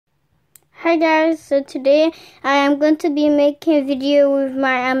Hi guys, so today I am going to be making a video with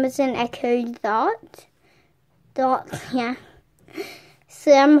my Amazon Echo Dot, yeah.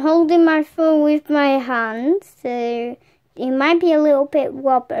 So I'm holding my phone with my hand, so it might be a little bit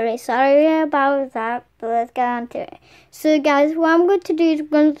wobbly, sorry about that, but let's get on to it. So guys, what I'm going to do is I'm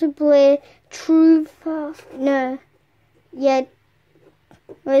going to play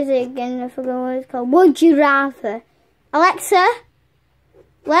what is it again? I forgot what it's called. Would You Rather. Alexa,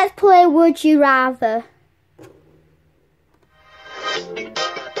 let's play Would You Rather.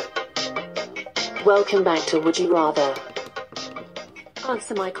 Welcome back to Would You Rather.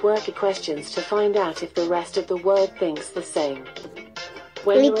 Answer my quirky questions to find out if the rest of the world thinks the same.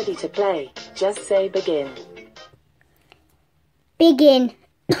 When you're ready to play, just say begin. Begin.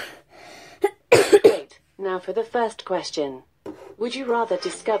 Great. Now for the first question. Would you rather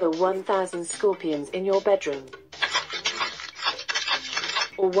discover 1,000 scorpions in your bedroom?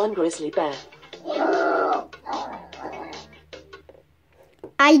 Or one grizzly bear?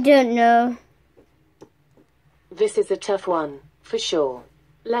 I don't know. This is a tough one, for sure.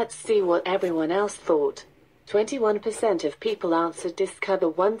 Let's see what everyone else thought. 21% of people answered discover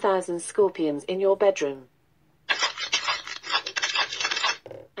 1,000 scorpions in your bedroom.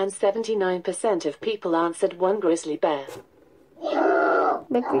 And 79% of people answered one grizzly bear.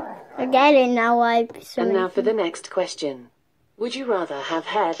 I get it now. And now for the next question. Would you rather have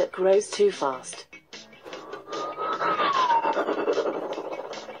hair that grows too fast?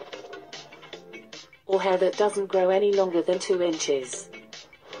 Or hair that doesn't grow any longer than 2 inches?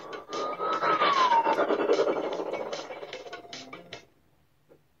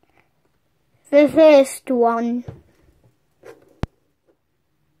 The first one.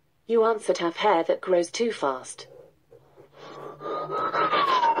 You answered have hair that grows too fast.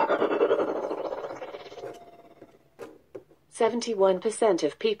 %71%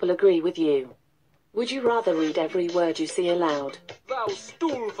 of people agree with you. Would you rather read every word you see aloud? Thou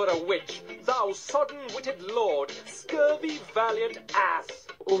stool for a witch, thou sodden-witted lord, scurvy valiant ass.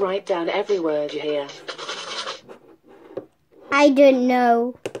 Or write down every word you hear? I don't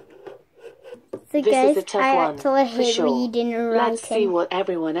know. So This guys, is a tough I one, actually for hate sure. reading and writing. Let's see what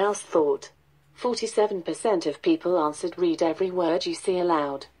everyone else thought. 47% of people answered read every word you see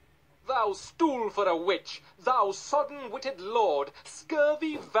aloud. Thou stool for a witch, thou sodden-witted lord,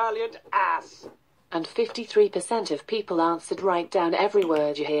 scurvy valiant ass. And 53% of people answered write down every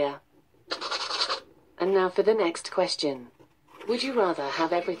word you hear. And now for the next question. Would you rather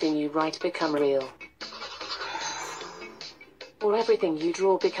have everything you write become real? Or everything you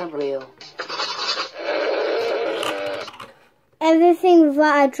draw become real? Everything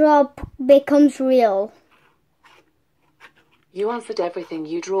that I draw becomes real. You answered everything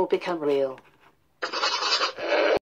you draw become real.